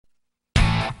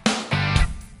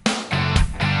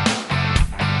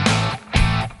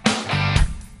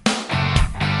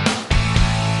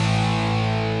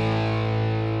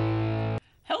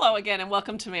Hello again, and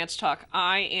welcome to Manch Talk.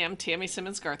 I am Tammy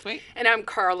Simmons-Garthwaite. And I'm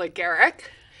Carla Garrick.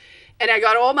 And I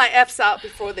got all my F's out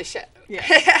before the show. Yes.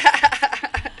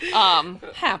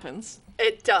 Happens.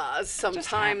 It does.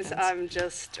 Sometimes happens. I'm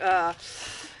just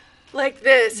like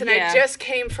this. And Yeah. I just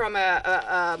came from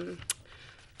a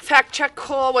fact check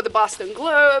call with the Boston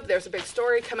Globe. There's a big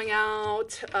story coming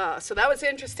out. So that was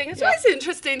interesting. It's always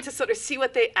interesting to sort of see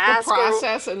what they ask. The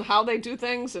process and how they do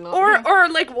things. And Or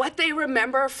like what they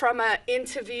remember from an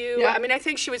interview. Yeah. I mean, I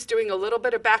think she was doing a little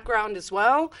bit of background as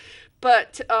well.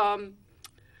 But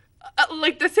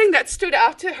like the thing that stood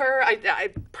out to her, I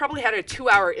probably had a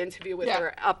 2-hour interview with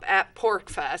her up at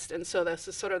PorcFest, and so this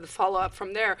is sort of the follow-up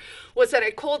from there, was that I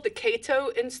called the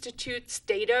Cato Institute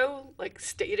Stato, like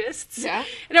statists. Yeah.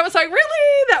 And I was like,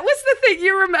 really? That was the thing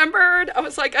you remembered? I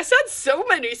was like, I said so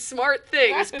many smart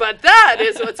things, but that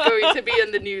is what's going to be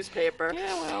in the newspaper.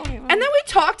 Yeah, well, you know. And then we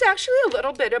talked actually a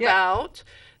little bit about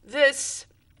this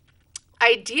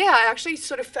idea. I actually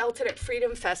sort of felt it at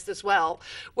Freedom Fest as well,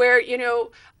 where, you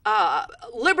know,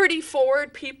 liberty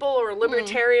forward people or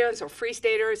libertarians or free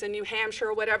staters in New Hampshire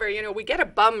or whatever, you know, we get a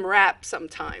bum rap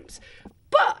sometimes.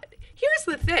 But here's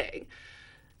the thing.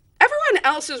 Everyone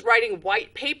else is writing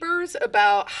white papers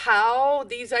about how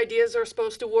these ideas are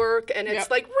supposed to work, and it's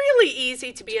like really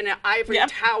easy to be in an ivory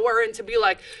tower and to be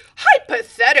like,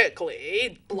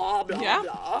 hypothetically, blah, blah,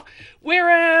 blah.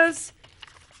 Whereas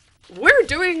we're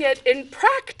doing it in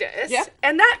practice,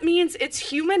 and that means it's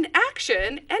human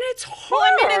action, and it's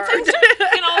hard. Well, I mean, and things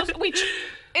are,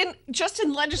 you know, just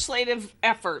in legislative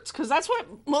efforts, because that's what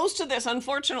most of this,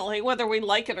 unfortunately, whether we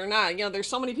like it or not, you know, there's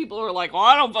so many people who are like, well,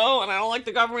 I don't vote, and I don't like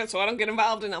the government, so I don't get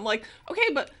involved, and I'm like, okay,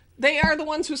 but they are the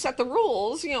ones who set the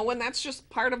rules, you know, when that's just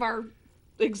part of our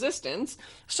existence.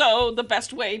 So the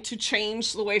best way to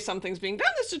change the way something's being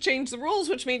done is to change the rules,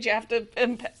 which means you have to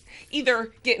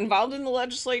either get involved in the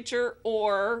legislature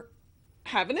or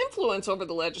have an influence over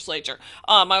the legislature.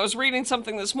 I was reading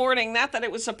something this morning, not that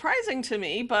it was surprising to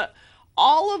me, but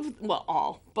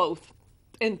both,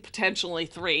 and potentially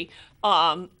 3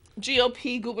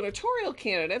 GOP gubernatorial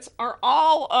candidates are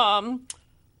all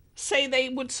say they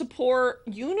would support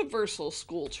universal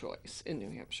school choice in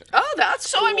New Hampshire. Oh,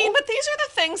 that's cool. So, I mean, but these are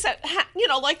the things that, you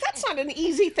know, like, that's not an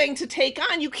easy thing to take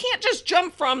on. You can't just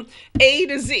jump from A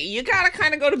to Z. You got to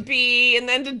kind of go to B, and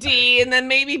then to D, and then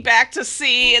maybe back to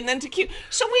C, and then to Q.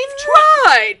 So we've tried.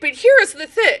 Right, but here's the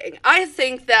thing. I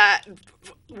think that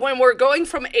when we're going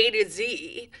from A to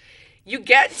Z, you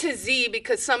get to Z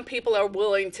because some people are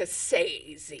willing to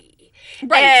say Z.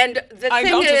 Right. And the I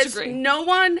thing don't is, disagree. no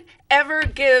one ever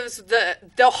gives the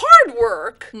hard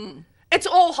work. It's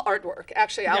all hard work.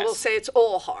 Actually, I will say it's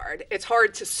all hard. It's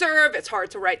hard to serve. It's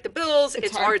hard to write the bills.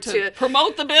 It's hard to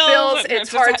promote the bills. It's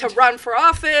hard to run for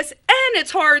office. And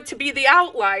it's hard to be the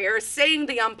outlier saying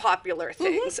the unpopular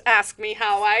things. Ask me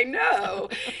how I know.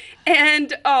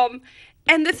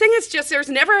 And the thing is just there's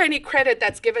never any credit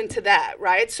that's given to that,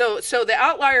 right? So the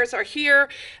outliers are here.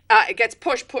 It gets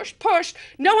pushed.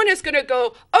 No one is going to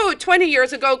go, 20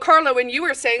 years ago, Carla, when you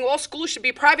were saying, well, schools should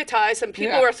be privatized and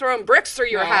people are throwing bricks through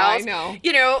your house. I know.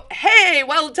 You know, hey,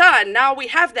 well done. Now we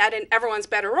have that and everyone's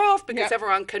better off because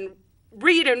everyone can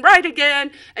read and write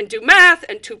again and do math,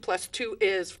 and 2 + 2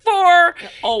 is 4.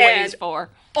 Always 4.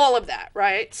 All of that,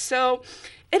 right? So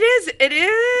it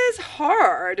is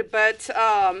hard, but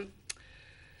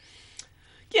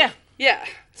yeah.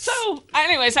 So,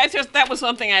 anyways, that was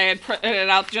something I had printed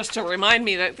out just to remind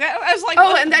me that I was like,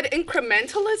 and that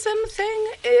incrementalism thing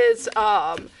is,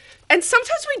 and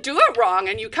sometimes we do it wrong,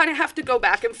 and you kind of have to go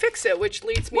back and fix it, which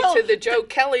leads me to the Joe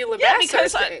Kelly Lavassa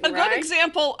because thing, a good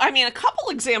example. I mean, a couple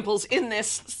examples in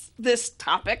this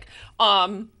topic.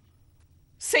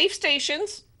 Safe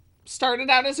stations started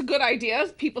out as a good idea.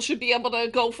 People should be able to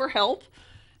go for help,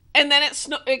 and then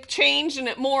it changed and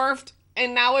it morphed.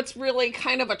 And now it's really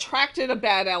kind of attracted a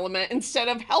bad element. Instead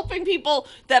of helping people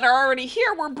that are already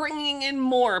here, we're bringing in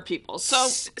more people. So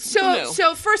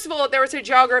first of all, there was a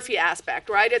geography aspect,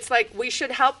 right? It's like we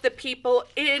should help the people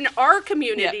in our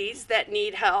communities that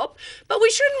need help, but we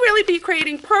shouldn't really be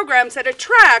creating programs that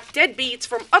attract deadbeats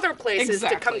from other places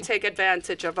to come take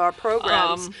advantage of our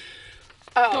programs.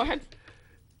 Go ahead.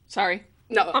 Sorry.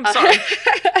 No, I'm sorry.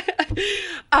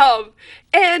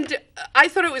 And I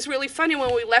thought it was really funny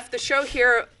when we left the show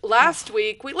here last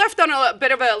week. We left on a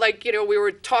bit of a, like, you know, we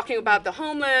were talking about the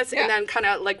homeless and then kind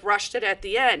of like rushed it at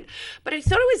the end. But I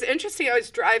thought it was interesting. I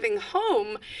was driving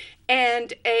home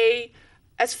and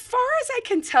as far as I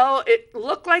can tell, it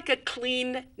looked like a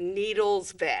clean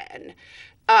needles van.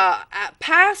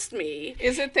 Past me.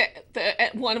 Is it the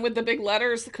one with the big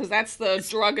letters? Because that's the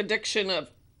drug addiction of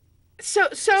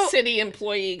city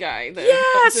employee guy, the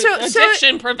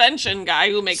addiction prevention guy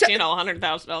who makes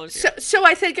 $100,000 a year. So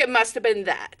I think it must have been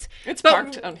that. It's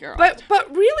parked on here. But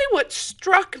really, what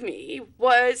struck me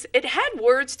was it had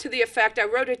words to the effect. I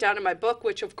wrote it down in my book,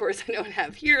 which of course I don't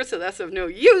have here, so that's of no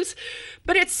use.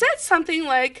 But it said something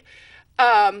like,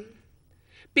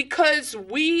 because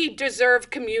we deserve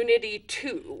community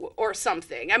too, or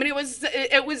something. I mean,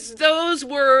 it was those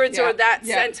words or that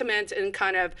sentiment and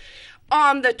kind of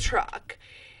on the truck.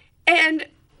 And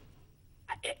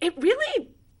it really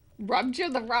rubbed you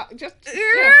the wrong, kind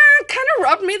of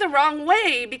rubbed me the wrong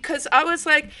way, because I was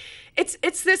like,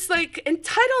 it's this like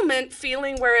entitlement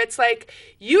feeling where it's like,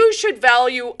 you should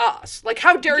value us. Like,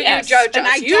 how dare you judge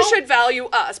us? You should value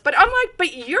us. But I'm like,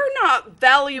 but you're not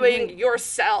valuing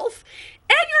yourself,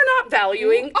 and you're not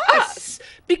valuing us.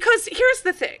 Because here's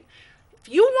the thing.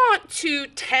 If you want to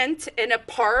tent in a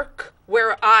park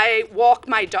where I walk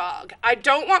my dog, I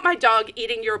don't want my dog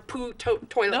eating your poo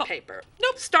toilet paper.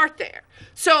 Nope. Start there.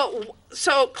 So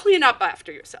clean up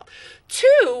after yourself.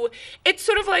 2, it's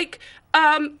sort of like,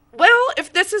 well,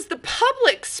 if this is the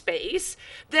public space,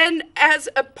 then as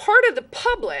a part of the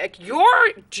public,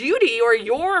 your duty or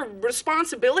your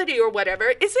responsibility or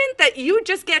whatever isn't that you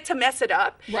just get to mess it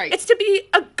up. Right. It's to be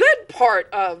a good part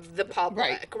of the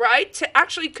public, right? To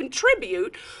actually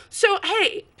contribute. So,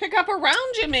 hey. Pick up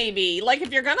around you, maybe. Like,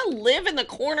 if you're going to live in the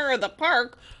corner of the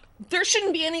park, there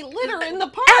shouldn't be any litter in the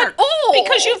park. At all.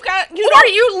 Because you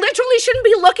literally shouldn't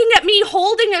be looking at me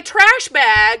holding a trash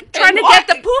bag, trying to get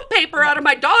the poop paper out of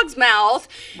my dog's mouth,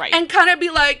 and kind of be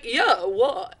like, yeah,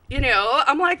 what? You know,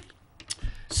 I'm like,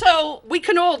 so we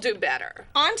can all do better.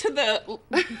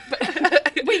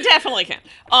 We definitely can.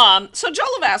 So Joe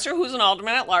Levasseur, who's an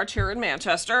alderman at large here in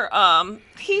Manchester,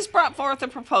 he's brought forth a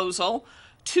proposal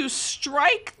to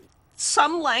strike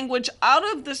some language out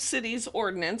of the city's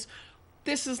ordinance.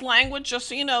 This is language, just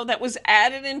so you know, that was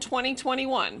added in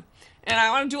 2021. And I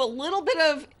want to do a little bit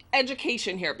of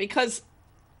education here, because,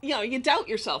 you doubt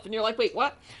yourself and you're like, wait,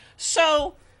 what?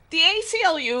 So the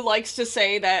ACLU likes to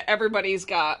say that everybody's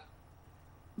got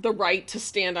the right to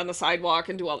stand on the sidewalk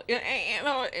and do all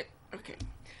okay.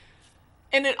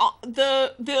 And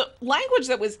the language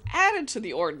that was added to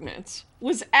the ordinance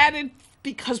was added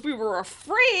because we were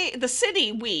afraid, the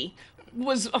city,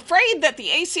 was afraid that the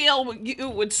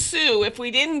ACLU would sue if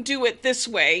we didn't do it this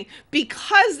way,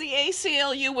 because the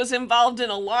ACLU was involved in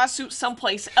a lawsuit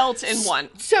someplace else in one.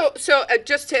 So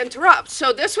just to interrupt,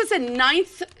 so this was a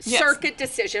Ninth Circuit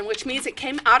decision, which means it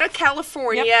came out of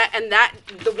California and that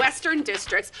the Western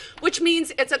districts, which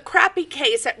means it's a crappy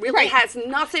case that really has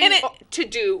nothing to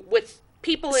do with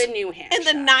people in New Hampshire. In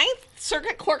the Ninth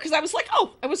Circuit Court, because I was like,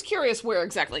 I was curious where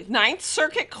exactly. Ninth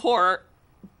Circuit Court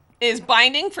is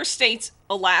binding for states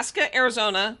Alaska,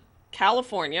 Arizona,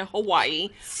 California, Hawaii.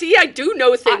 See, I do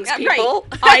know things, people.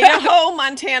 Right. Idaho,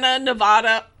 Montana,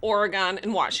 Nevada, Oregon,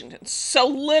 and Washington. So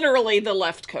literally the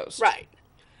left coast. Right.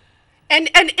 And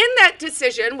in that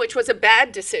decision, which was a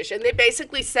bad decision, they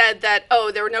basically said that,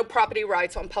 there were no property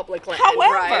rights on public land.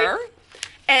 However,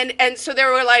 And so they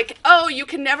were like, you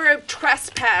can never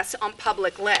trespass on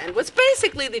public land, was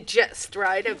basically the gist,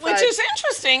 right? Which is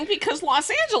interesting, because Los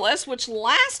Angeles, which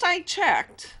last I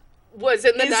checked, was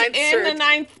in the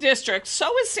ninth district.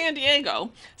 So is San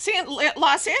Diego.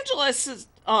 Los Angeles'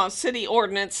 city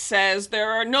ordinance says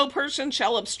no person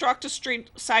shall obstruct a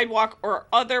street, sidewalk, or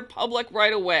other public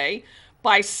right-of-way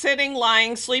by sitting,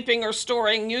 lying, sleeping, or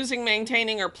storing, using,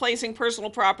 maintaining, or placing personal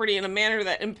property in a manner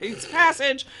that impedes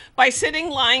passage, by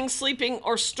sitting, lying, sleeping,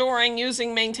 or storing,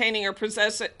 using, maintaining, or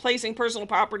placing personal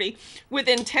property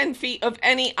within 10 feet of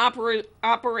any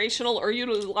operational or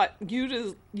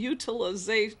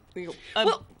utilization.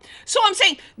 So I'm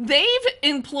saying they've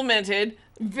implemented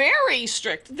very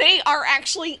strict. They are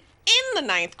actually in the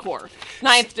ninth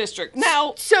district.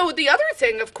 Now, so the other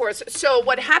thing, of course, so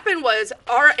what happened was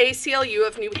our ACLU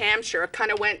of New Hampshire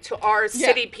kind of went to our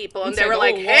city people, and they were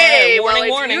like, hey,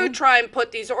 if you try and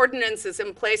put these ordinances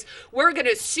in place, we're going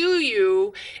to sue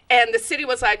you. And the city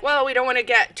was like, well, we don't want to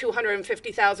get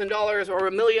 $250,000 or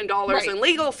 $1 million in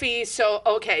legal fees, so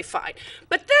okay, fine.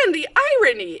 But then the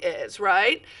irony is,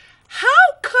 right, how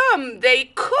come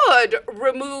they could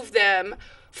remove them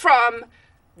from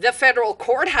the federal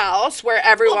courthouse where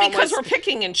everyone because we're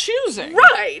picking and choosing,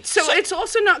 right? So it's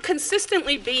also not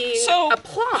consistently being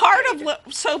applied. Part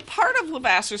of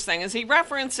Levasseur's thing is he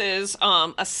references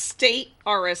a state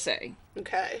RSA.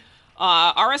 Okay.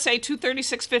 RSA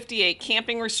 23658,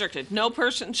 camping restricted. No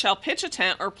person shall pitch a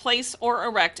tent or place or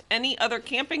erect any other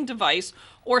camping device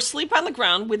or sleep on the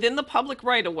ground within the public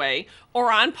right-of-way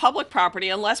or on public property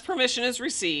unless permission is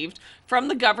received from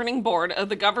the governing board of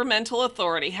the governmental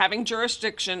authority having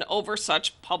jurisdiction over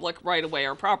such public right-of-way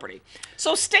or property.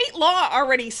 So state law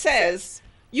already says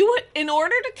you, in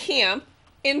order to camp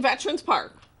in Veterans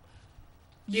Park,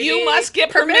 you must get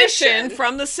permission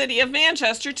from the city of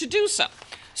Manchester to do so.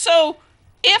 So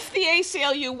if the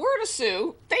ACLU were to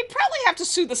sue, they'd probably have to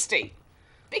sue the state.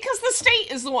 Because the state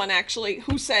is the one, actually,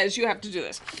 who says you have to do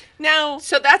this. Now,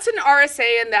 so that's an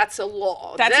RSA and that's a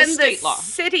law. That's then a state law. The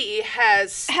city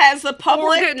has the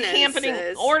public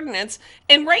camping ordinance.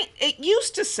 And it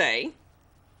used to say,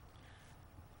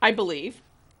 I believe,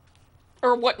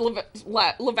 or what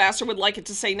Levasseur would like it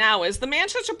to say now is, the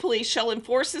Manchester Police shall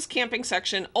enforce this camping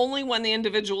section only when the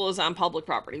individual is on public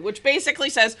property, which basically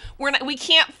says we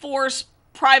can't force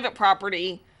private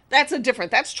property.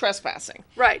 That's trespassing.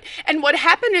 Right. And what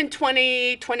happened in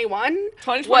 2021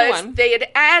 was they had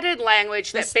added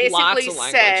language that basically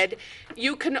said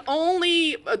you can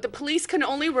only, the police can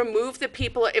only remove the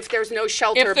people if there's no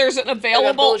shelter. If there's an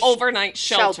available overnight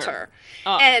shelter.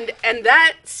 And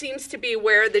that seems to be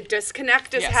where the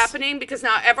disconnect is happening, because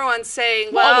now everyone's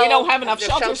saying, well, we don't have enough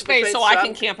shelter space, so I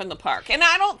can camp in the park. And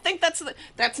I don't think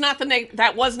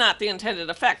that was not the intended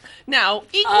effect. Now,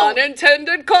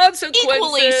 unintended consequences.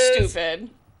 Equally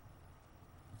stupid.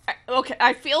 Okay,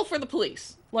 I feel for the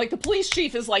police. Like, the police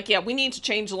chief is like, yeah, we need to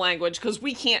change the language because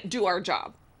we can't do our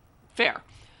job. Fair.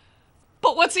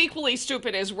 But what's equally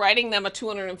stupid is writing them a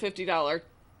 $250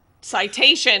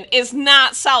 citation is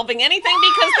not solving anything,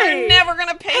 because they're never going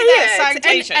to pay that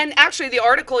citation. And actually, the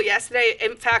article yesterday,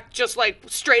 in fact, just like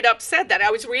straight up said that. I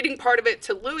was reading part of it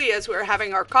to Louis as we were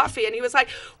having our coffee, and he was like,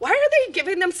 why are they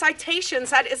giving them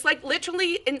citations? That is like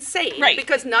literally insane, right?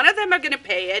 Because none of them are going to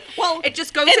pay it. Well, it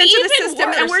just goes into the system,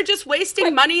 and we're just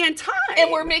wasting money and time.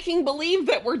 And we're making believe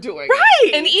that we're doing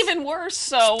it. And even worse,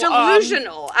 so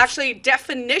delusional, actually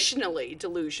definitionally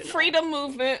delusional. Freedom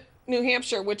Movement New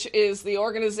Hampshire, which is the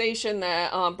organization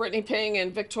that Brittany Ping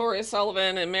and Victoria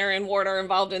Sullivan and Marion Ward are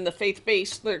involved in, the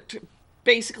faith-based, they're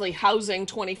basically housing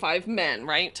 25 men,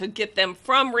 right, to get them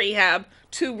from rehab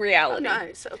to reality. Oh,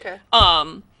 nice. Okay.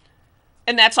 And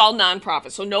that's all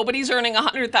nonprofit. So nobody's earning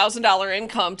 $100,000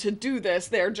 income to do this.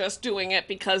 They're just doing it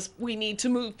because we need to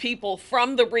move people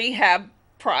from the rehab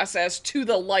process to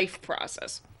the life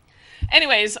process.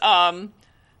 Anyways,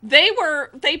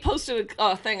 they posted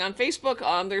a thing on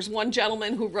Facebook. There's one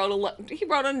gentleman who wrote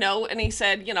a note, and he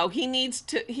said,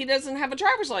 he doesn't have a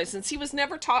driver's license. He was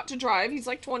never taught to drive. He's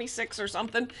like 26 or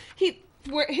something.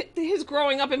 His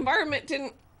growing up environment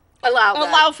didn't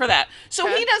allow for that. So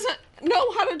he doesn't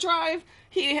know how to drive.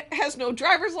 He has no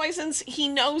driver's license. He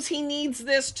knows he needs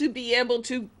this to be able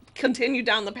to continue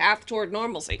down the path toward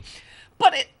normalcy.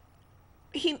 But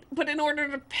in order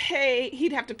to pay,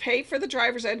 he'd have to pay for the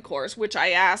driver's ed course, which I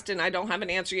asked, and I don't have an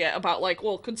answer yet about, like,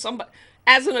 well, could somebody,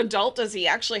 as an adult, does he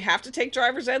actually have to take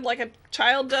driver's ed like a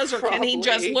child does, or can he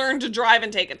just learn to drive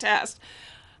and take a test?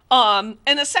 And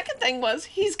the second thing was,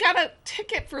 he's got a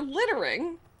ticket for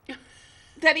littering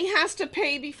that he has to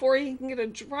pay before he can get a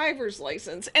driver's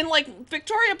license. And, like,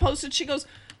 Victoria posted, she goes,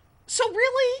 so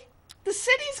really, the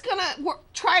city's gonna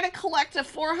try to collect a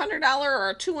 $400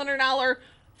 or a $200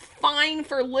 fine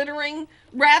for littering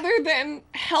rather than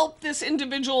help this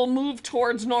individual move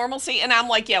towards normalcy? And I'm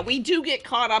like, yeah, we do get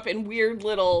caught up in weird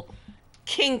little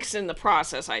kinks in the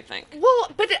process, I think.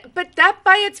 Well, but that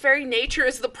by its very nature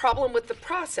is the problem with the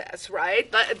process,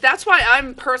 right? That's why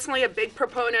I'm personally a big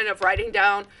proponent of writing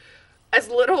down as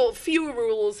few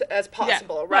rules as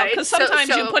possible, right? Because sometimes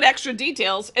you put extra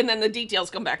details, and then the details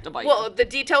come back to bite you. Well, the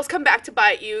details come back to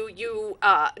bite you. You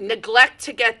neglect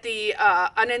to get the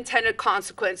unintended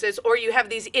consequences, or you have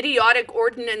these idiotic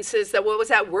ordinances that, what was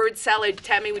that word salad,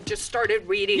 Tammy, we just started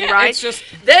reading, right? It's just...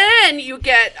 Then you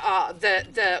get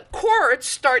the courts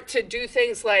start to do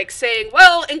things like saying,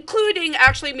 well, including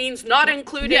actually means not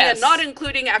including, and not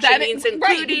including actually means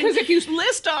including. Right, because if you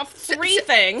list off three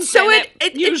things, so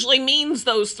it usually means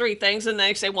those three things, and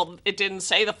they say, well, it didn't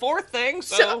say the fourth thing,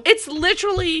 so it's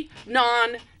literally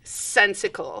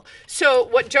nonsensical. So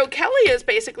what Joe Kelly is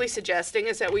basically suggesting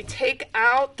is that we take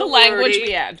out the language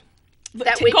we had,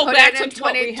 that we put in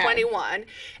 2021,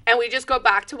 and we just go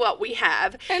back to what we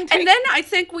have, and then I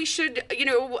think we should,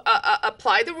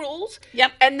 apply the rules.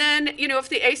 Yep. And then, if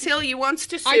the ACLU wants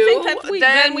to sue, I think that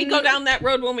then we go down that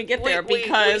road when we get there,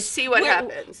 because we see what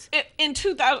happens. In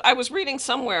 2000, I was reading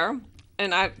somewhere,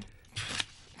 and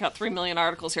got 3 million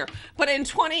articles here. But in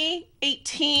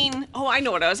 2018, I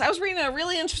know what I was reading a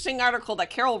really interesting article that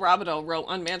Carol Robideau wrote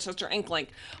on Manchester Inklink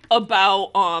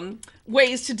about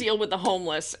ways to deal with the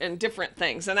homeless and different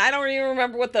things. And I don't even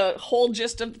remember what the whole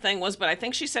gist of the thing was, but I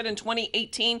think she said in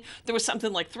 2018 there was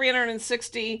something like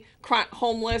 360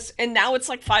 homeless, and now it's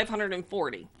like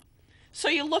 540. So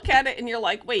you look at it and you're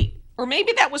like, wait, or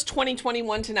maybe that was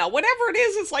 2021 to now. Whatever it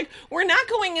is, it's like, we're not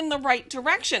going in the right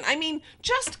direction. I mean,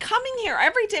 just coming here,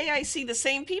 every day I see the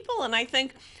same people and I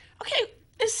think, okay,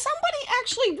 is somebody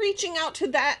actually reaching out to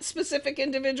that specific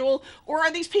individual? Or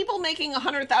are these people making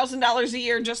 $100,000 a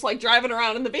year just like driving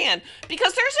around in the van?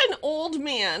 Because there's an old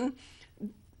man,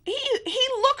 he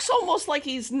looks almost like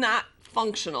he's not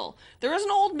functional. There is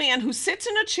an old man who sits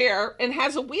in a chair and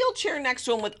has a wheelchair next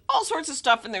to him with all sorts of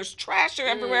stuff, and there's trash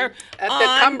everywhere. At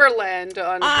the Cumberland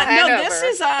on Hanover. No, this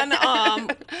is on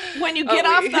when you get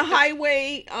off the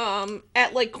highway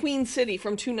at like Queen City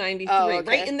from 293,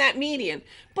 right in that median.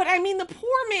 But I mean, the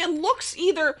poor man looks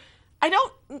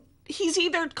he's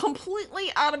either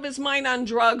completely out of his mind on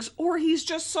drugs or he's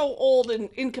just so old and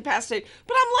incapacitated.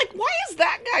 But I'm like, why is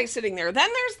that guy sitting there? Then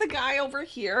there's the guy over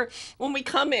here when we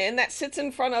come in that sits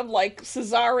in front of like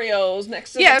Cesario's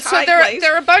next to the Thai so place.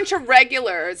 there are a bunch of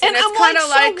regulars, and it's kind of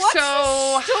like,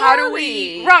 how do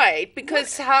we,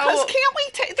 because how can't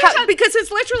we because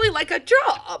it's literally like a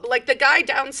job. Like the guy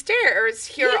downstairs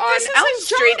here on Elm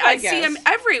Street, I see him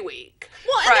every week.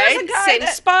 Well, and there's a guy same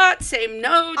spot, same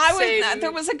notes.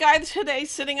 There was a guy today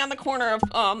sitting on the corner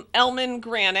of Elm and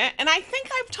Granite, and I think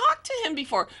I've talked to him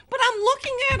before. But I'm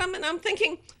looking at him and I'm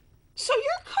thinking, so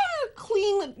you're kind of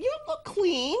clean. You look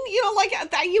clean, like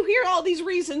that. You hear all these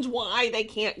reasons why they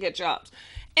can't get jobs,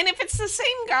 and if it's the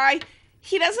same guy,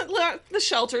 he doesn't look the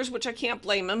shelters, which I can't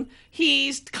blame him.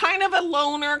 He's kind of a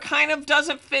loner, kind of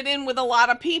doesn't fit in with a lot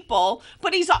of people.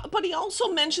 But he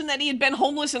also mentioned that he had been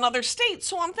homeless in other states.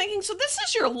 So I'm thinking, so this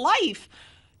is your life.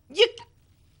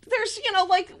 There's,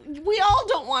 like, we all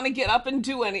don't want to get up and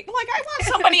do anything. Like, I want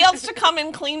somebody else to come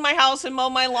and clean my house and mow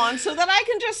my lawn so that I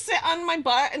can just sit on my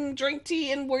butt and drink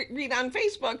tea and read on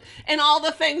Facebook, and all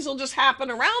the things will just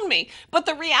happen around me. But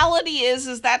the reality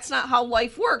is that's not how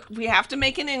life works. We have to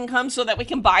make an income so that we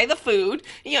can buy the food.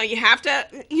 You have to,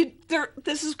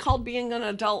 this is called being an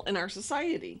adult in our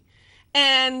society.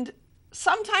 And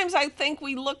sometimes I think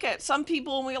we look at some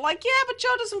people and we're like, yeah, but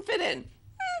Joe doesn't fit in.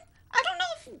 I don't know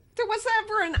if there was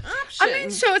ever an option. I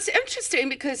mean, so it's interesting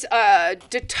because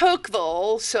de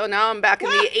Tocqueville, so now I'm back in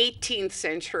the 18th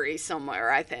century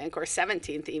somewhere, I think, or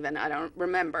 17th even, I don't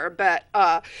remember. But,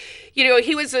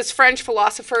 he was this French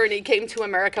philosopher and he came to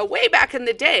America way back in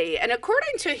the day. And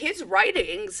according to his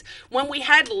writings, when we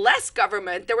had less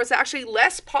government, there was actually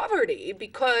less poverty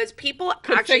because people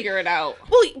could figure it out.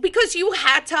 Well, because you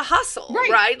had to hustle,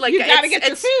 right? Like, you got to get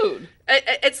your food.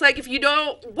 It's like if you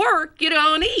don't work, you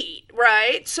don't eat,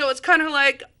 right? So it's kind of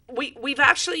like we've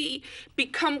actually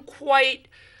become quite.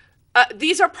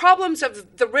 These are problems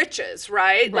of the riches,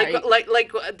 right?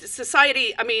 Like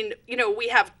society. I mean, we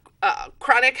have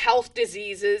chronic health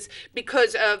diseases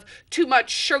because of too much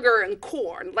sugar and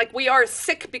corn. Like we are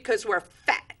sick because we're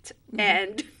fat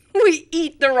and we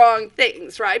eat the wrong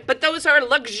things, right? But those are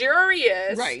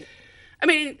luxurious, right? I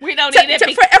mean, we don't eat it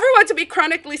for everyone to be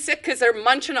chronically sick because they're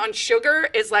munching on sugar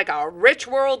is like a rich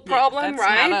world problem,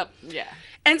 right?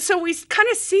 And so we kind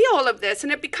of see all of this,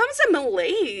 and it becomes a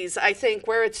malaise, I think,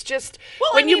 where it's just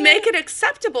when you make it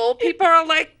acceptable, people are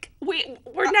like, we're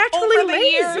naturally over lazy. The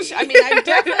years, I mean, I've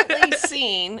definitely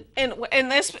seen,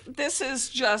 and this is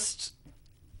just.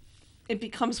 It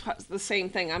becomes the same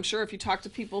thing. I'm sure if you talk to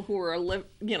people who are,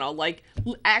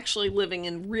 actually living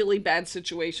in really bad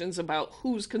situations about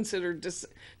who's considered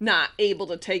not able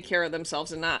to take care of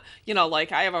themselves and not,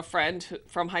 like I have a friend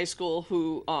from high school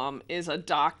who is a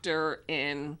doctor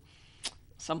in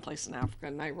someplace in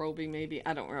Africa, Nairobi maybe.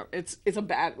 I don't know. It's in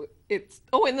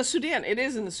the Sudan. It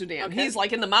is in the Sudan. Okay. He's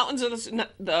like in the mountains of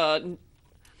the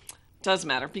doesn't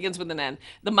matter. Begins with an N.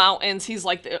 The mountains. He's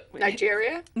like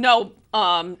Nigeria? No.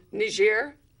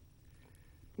 Niger?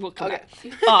 We'll come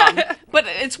back. But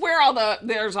it's where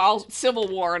there's all civil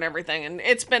war and everything, and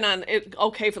it's been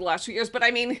okay for the last few years. But I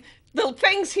mean, the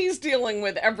things he's dealing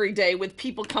with every day with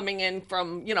people coming in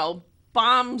from,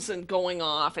 bombs and going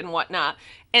off and whatnot,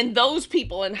 and those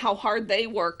people and how hard they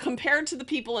work compared to the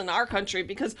people in our country,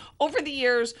 because over the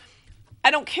years, I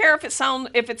don't care if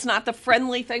it's not the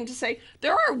friendly thing to say.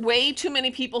 There are way too many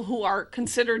people who are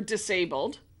considered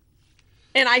disabled.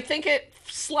 And I think it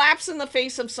slaps in the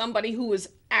face of somebody who is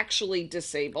actually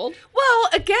disabled. Well,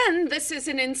 again, this is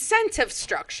an incentive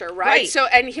structure, right? So,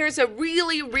 and here's a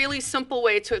really, really simple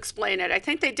way to explain it. I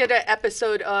think they did an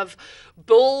episode of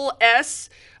Bull S.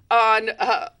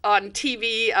 on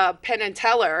TV, Penn and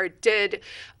Teller did.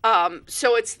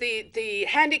 So it's the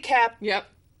handicap. Yep.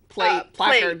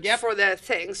 Placard. Yep. For the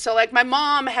thing. So like my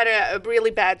mom had a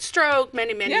really bad stroke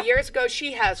many Yep. years ago.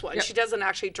 She has one. Yep. She doesn't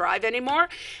actually drive anymore,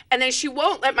 and then she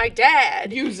won't let my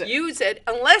dad Use it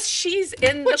unless she's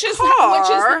in the car. Which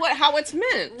is how it's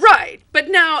meant. Right. But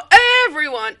now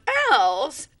everyone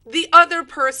else, the other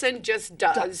person just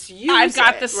does use it. I've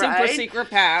got the super right? secret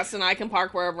pass, and I can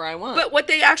park wherever I want. But what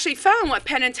they actually found, what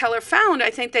Penn and Teller found,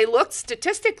 I think they looked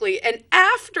statistically, and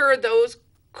after those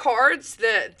cards,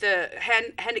 the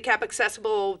handicap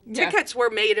accessible tickets were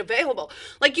made available.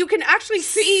 Like you can actually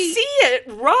see it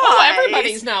rise. Oh,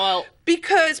 everybody's now out.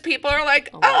 Because people are like,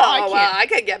 I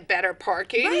could get better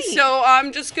parking, Right. so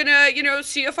I'm just gonna,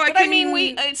 see if I can. I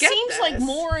mean, it seems this. like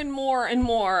more and more and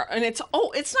more, and it's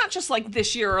not just like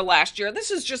this year or last year.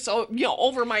 This is just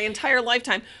over my entire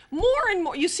lifetime. More and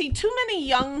more, you see too many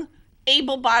young,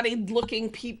 able-bodied looking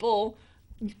people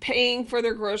paying for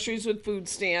their groceries with food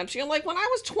stamps. Like when I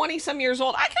was 20 some years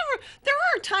old, there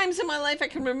are times in my life I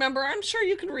can remember, I'm sure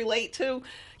you can relate to,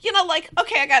 like,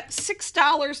 okay, I got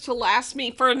 $6 to last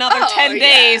me for another 10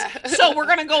 days. So we're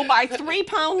going to go buy 3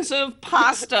 pounds of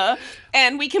pasta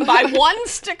and we can buy 1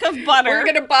 stick of butter. We're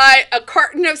going to buy a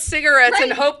carton of cigarettes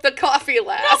and hope the coffee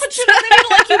lasts. No,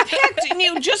 but like you picked and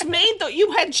you just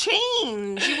you had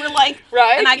change. You were like,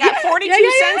 right? And I got 42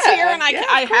 cents here and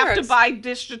I have to buy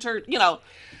dish detergent,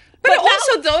 But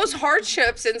also those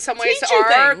hardships in some ways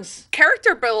are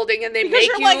character building, and they make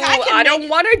you, I don't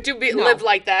want to live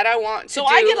like that. I want to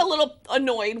I get a little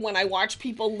annoyed when I watch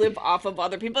people live off of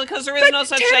other people because there is no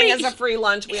such thing as a free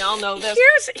lunch. We all know this.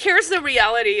 Here's the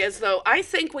reality is, though, I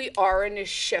think we are in a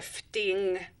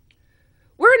shifting...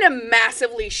 We're in a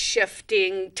massively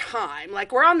shifting time.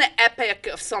 Like, we're on the epic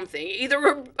of something. Either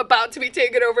we're about to be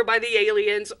taken over by the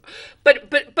aliens,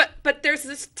 but there's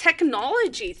this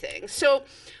technology thing. So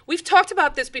we've talked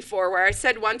about this before, where I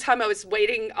said one time I was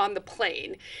waiting on the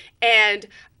plane, and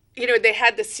they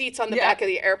had the seats on the back of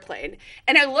the airplane.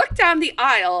 And I looked down the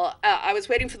aisle. I was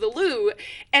waiting for the loo,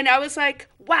 and I was like,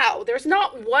 wow, there's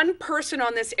not one person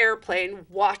on this airplane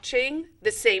watching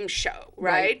the same show,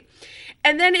 right?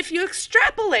 And then if you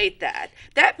extrapolate that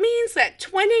means that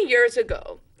 20 years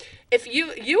ago, if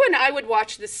you and I would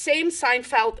watch the same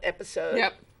Seinfeld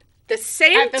episode, the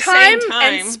same time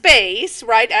and space,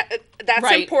 right?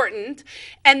 That's important.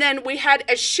 And then we had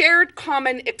a shared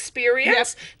common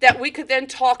experience that we could then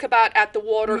talk about at the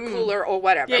water cooler or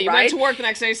whatever, you went to work the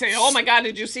next day saying, oh my God,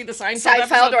 did you see the Seinfeld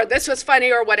episode? Or this was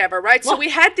funny or whatever, right? So we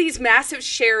had these massive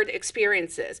shared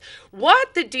experiences.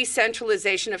 What the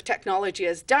decentralization of technology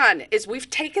has done is we've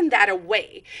taken that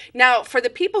away. Now, for the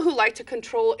people who like to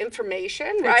control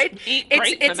information, right?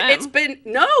 It's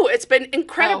been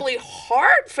incredibly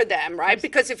hard for them, right?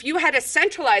 Because if you had a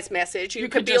centralized message, you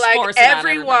could be like,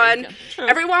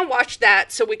 everyone watch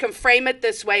that, so we can frame it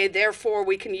this way, therefore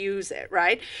we can use it,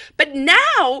 right? But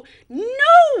now, no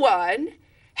one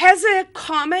has a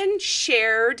common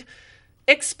shared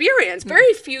experience.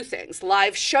 Very few things.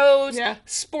 Live shows,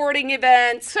 sporting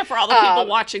events. Except for all the people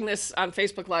watching this on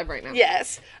Facebook Live right now.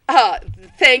 Yes.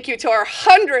 Thank you to our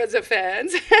hundreds of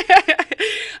fans.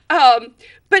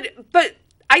 But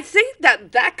I think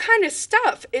that kind of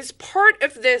stuff is part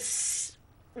of this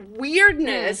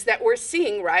weirdness that we're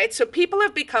seeing, right? So people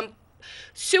have become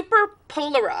super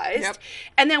polarized,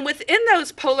 and then within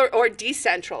those polar or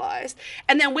decentralized,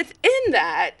 and then within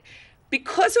that,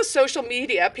 because of social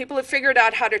media, people have figured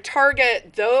out how to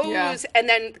target those and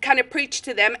then kind of preach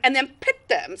to them and then pit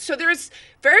them. So there's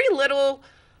very little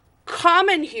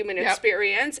common human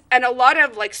experience and a lot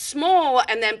of like small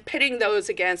and then pitting those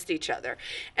against each other.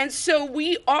 And so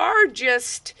we are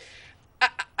just...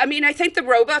 I mean, I think the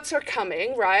robots are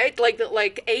coming, right? Like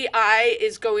AI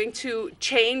is going to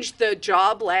change the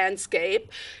job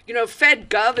landscape.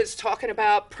 FedGov is talking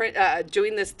about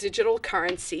doing this digital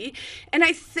currency. And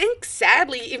I think,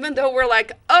 sadly, even though we're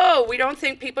like, oh, we don't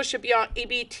think people should be on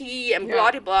EBT and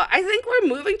blah, blah, blah, I think we're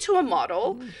moving to a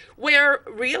model where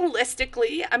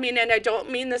realistically, I mean, and I don't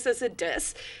mean this as a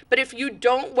diss, but if you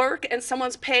don't work and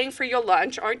someone's paying for your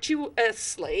lunch, aren't you a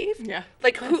slave? Yeah.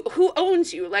 Like, who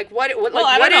owns you? Like, what is that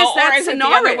or scenario? Or is it the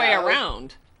other way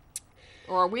around?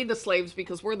 Or are we the slaves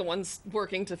because we're the ones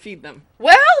working to feed them?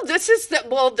 Well, this is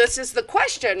the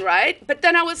question, right? But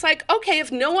then I was like, okay, if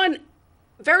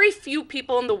very few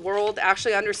people in the world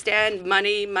actually understand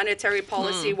money, monetary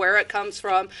policy, where it comes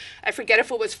from. I forget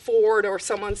if it was Ford or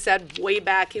someone said way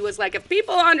back, he was like, if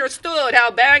people understood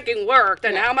how banking worked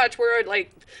and how much we're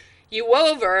like you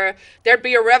over, there'd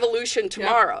be a revolution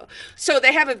tomorrow. So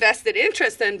they have a vested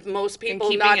interest in most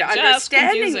people not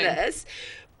understanding this.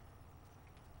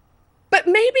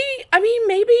 I mean,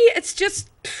 maybe it's just,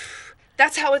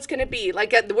 that's how it's going to be.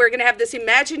 Like, we're going to have this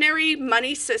imaginary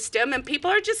money system, and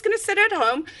people are just going to sit at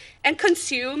home and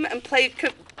consume and play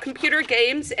computer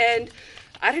games and,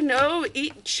 I don't know,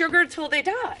 eat sugar till they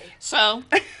die. So,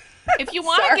 if you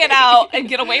want to get out and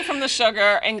get away from the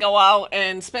sugar and go out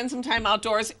and spend some time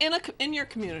outdoors in your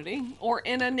community or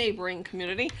in a neighboring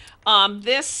community,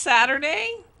 this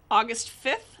Saturday, August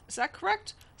 5th, is that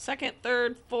correct? 2nd,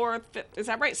 3rd, 4th, 5th, is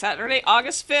that right? Saturday,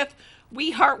 August 5th.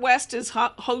 We Heart West is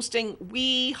hosting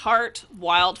We Heart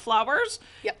Wildflowers.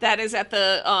 Yep. That is at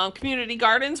the Community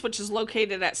Gardens, which is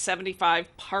located at 75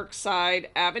 Parkside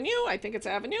Avenue. I think it's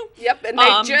Avenue. Yep, and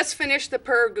they just finished the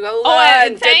pergola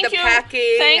and thank did the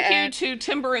packing. Thank you to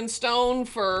Timber and Stone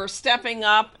for stepping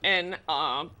up and...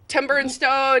 Timber and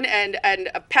Stone and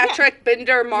Patrick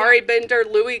Binder, Mari Binder,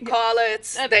 Louis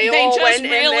Collitz. They all just went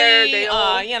really, in there. They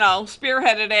all,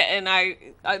 spearheaded it, and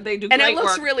they do great work. And it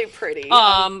looks really pretty.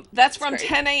 That's from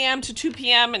 10 a.m. to 2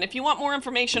 p.m. And if you want more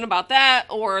information about that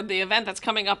or the event that's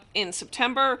coming up in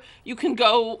September, you can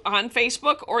go on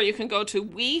Facebook or you can go to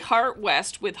We Heart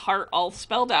West with heart all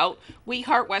spelled out,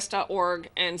 weheartwest.org,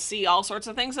 and see all sorts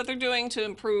of things that they're doing to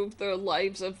improve the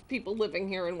lives of people living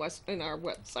here in our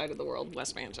west side of the world,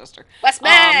 West Manchester. West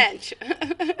Manch.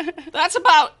 That's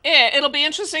about it. It'll be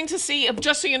interesting to see,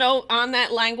 just so you know, on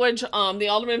that language, the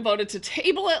alderman voted to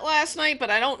table it last night,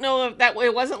 but I don't know if that way.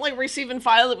 It wasn't like receive and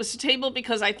file. It was to table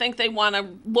because I think they want to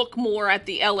look more at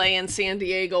the LA and San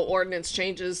Diego ordinance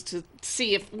changes to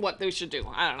see what they should do.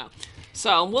 I don't know.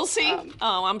 So we'll see.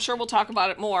 I'm sure we'll talk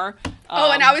about it more.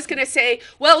 And I was going to say,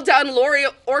 well done, Laurie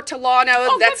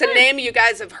Ortolano. That's a name you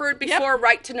guys have heard before. Yep.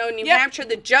 Right-to-Know, New Hampshire.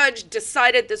 The judge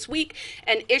decided this week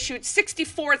and issued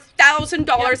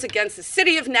 $64,000 against the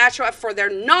city of Nashua for their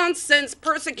nonsense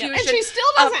persecution. And she still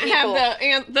doesn't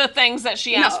have the things that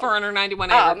she asked for in her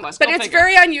 91A request. But it's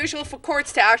very unusual for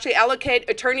courts to actually allocate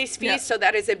attorney's fees, so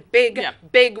that is a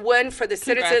big win for the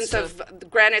citizens of the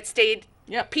Granite State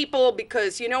people,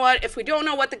 because you know what? If we don't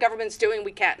know what the government's doing,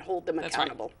 we can't hold them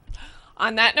accountable. Right.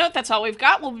 On that note, that's all we've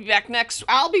got. We'll be back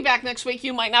I'll be back next week.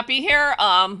 You might not be here.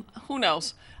 Who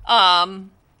knows?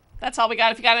 That's all we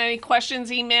got. If you got any questions,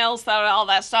 emails, all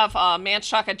that stuff,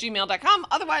 manchtalk@gmail.com.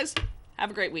 Otherwise, have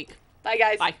a great week. Bye,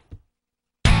 guys. Bye.